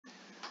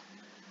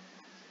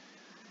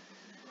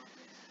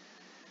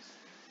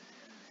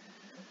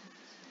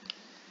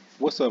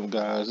What's up,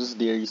 guys? This is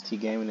Darius T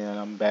Gaming, and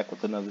I'm back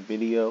with another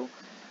video.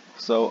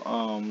 So,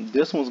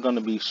 this one's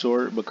gonna be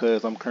short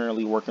because I'm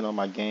currently working on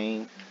my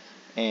game,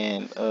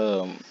 and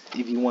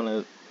if you want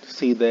to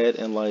see that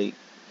and like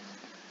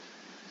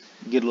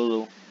get a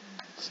little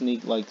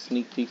sneak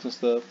peeks and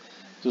stuff,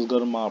 just go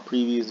to my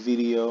previous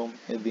video,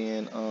 and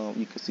then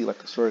you can see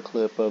like a short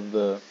clip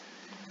of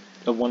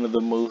one of the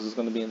moves that's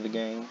gonna be in the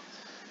game.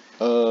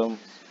 Um,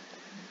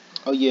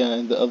 Oh yeah,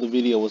 and the other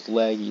video was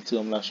laggy too.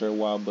 I'm not sure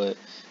why, but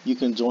you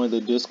can join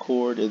the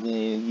Discord, and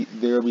then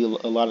there'll be a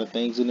lot of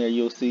things in there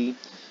you'll see.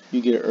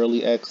 You get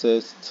early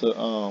access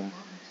to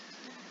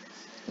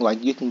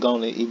like you can go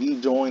in there. If you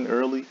join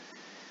early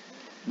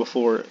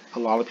before a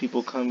lot of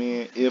people come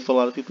in, if a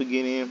lot of people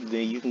get in,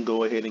 then you can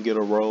go ahead and get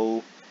a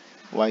role,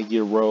 like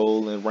your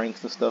role and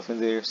ranks and stuff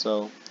in there.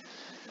 So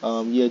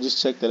yeah,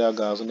 just check that out,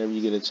 guys, whenever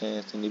you get a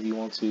chance. And if you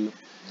want to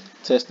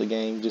test the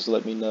game, just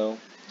let me know.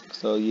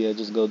 So yeah,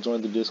 just go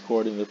join the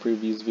Discord in the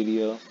previous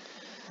video.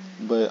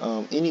 But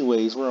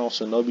anyways, we're on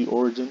Shinobi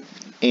Origin,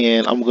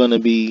 and I'm gonna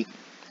be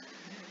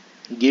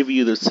giving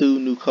you the two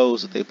new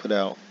codes that they put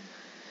out.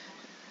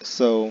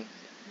 So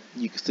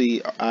you can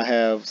see I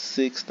have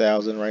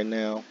 6,000 right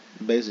now,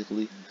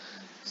 basically.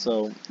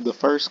 So the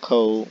first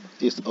code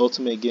is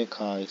Ultimate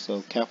Genkai.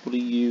 So capital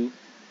U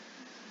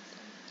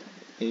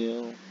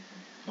L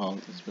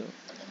this real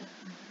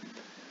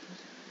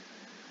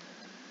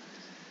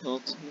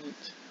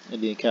Ultimate,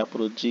 and then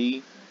capital GENKAI.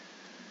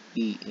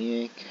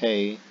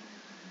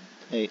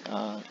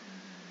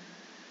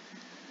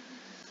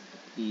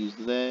 Use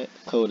that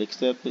code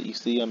accepted. You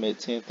see I'm at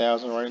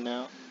 10,000 right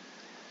now.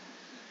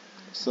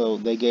 So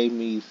they gave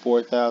me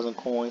 4,000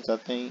 coins, I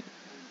think.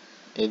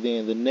 And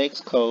then the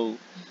next code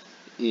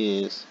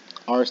is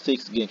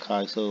R6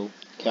 Genkai. So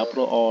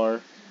capital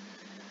R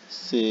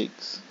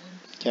 6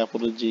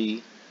 capital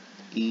G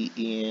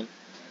ENKAI.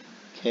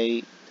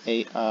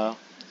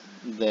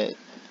 That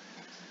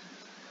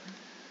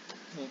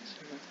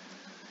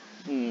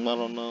I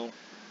don't know.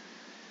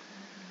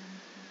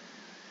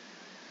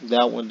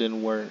 That one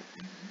didn't work.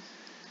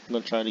 I'm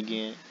gonna try it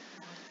again.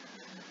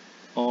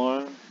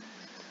 R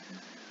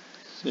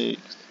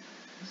 6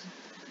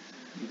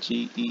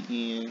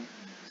 GENK.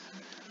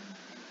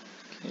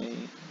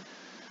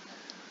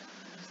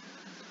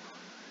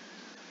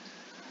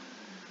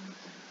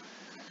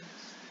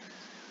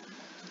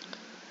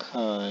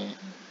 Kai.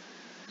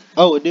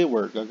 Oh, it did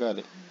work. I got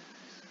it.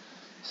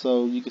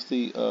 So you can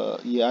see,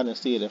 yeah, I didn't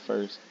see it at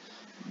first,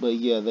 but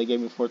yeah, they gave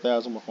me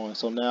 4,000 more coins.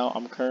 So now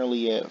I'm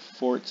currently at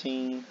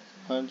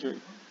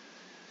 1,400.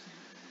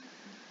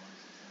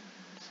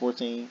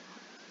 14.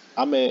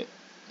 I'm at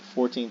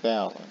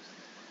 14,000.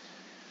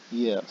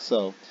 Yeah.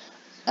 So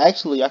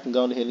actually, I can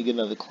go ahead and get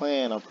another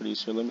clan. I'm pretty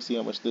sure. Let me see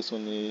how much this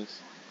one is.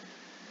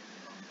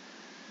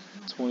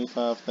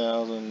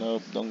 25,000.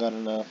 Nope, don't got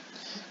enough.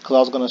 Cause I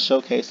was gonna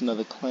showcase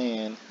another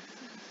clan.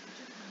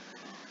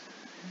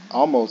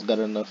 Almost got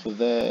enough of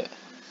that.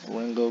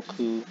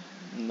 Rengoku,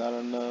 not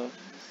enough.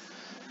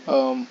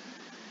 Um,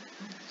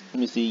 Let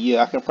me see.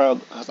 Yeah, I can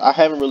probably. I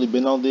haven't really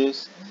been on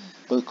this,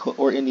 but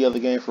or any other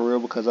game for real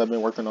because I've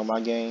been working on my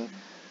game.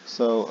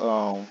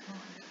 So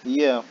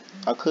yeah,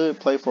 I could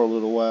play for a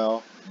little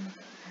while,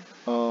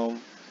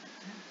 um,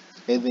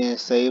 and then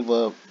save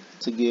up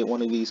to get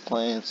one of these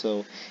clans.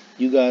 So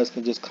you guys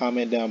can just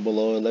comment down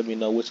below and let me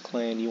know which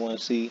clan you want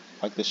to see,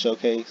 like the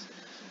showcase,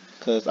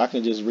 because I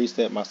can just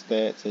reset my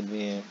stats and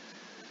then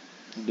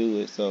do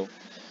it. So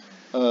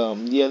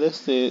yeah,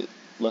 that's it.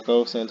 Like I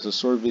was saying, it's a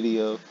short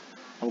video.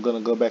 I'm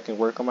gonna go back and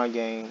work on my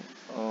game.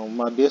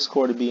 My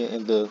Discord will be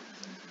in the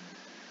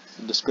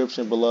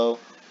description below,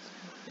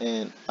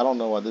 and I don't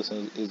know why this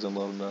isn't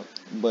loading up,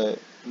 but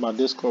my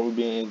Discord will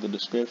be in the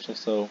description.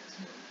 So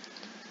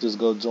just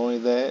go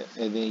join that,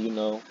 and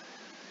then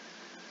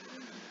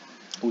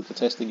we can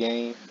test the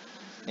game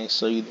and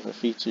show you different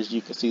features.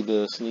 You can see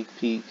the sneak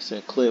peeks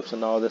and clips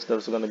and all that stuff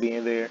is gonna be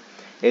in there,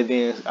 and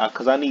then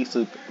because I need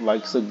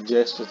like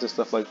suggestions and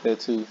stuff like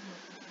that too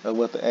of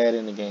what to add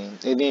in the game,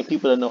 and then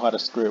people that know how to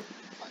script.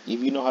 If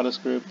you know how to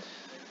script,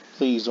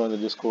 please join the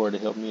Discord to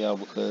help me out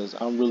because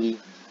I'm really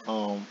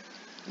um,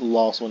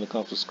 lost when it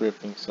comes to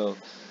scripting. So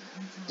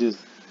just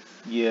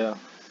yeah,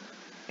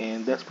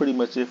 and that's pretty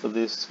much it for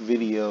this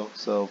video.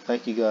 So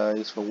thank you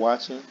guys for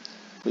watching.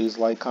 Please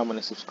like, comment,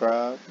 and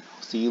subscribe.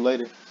 See you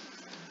later.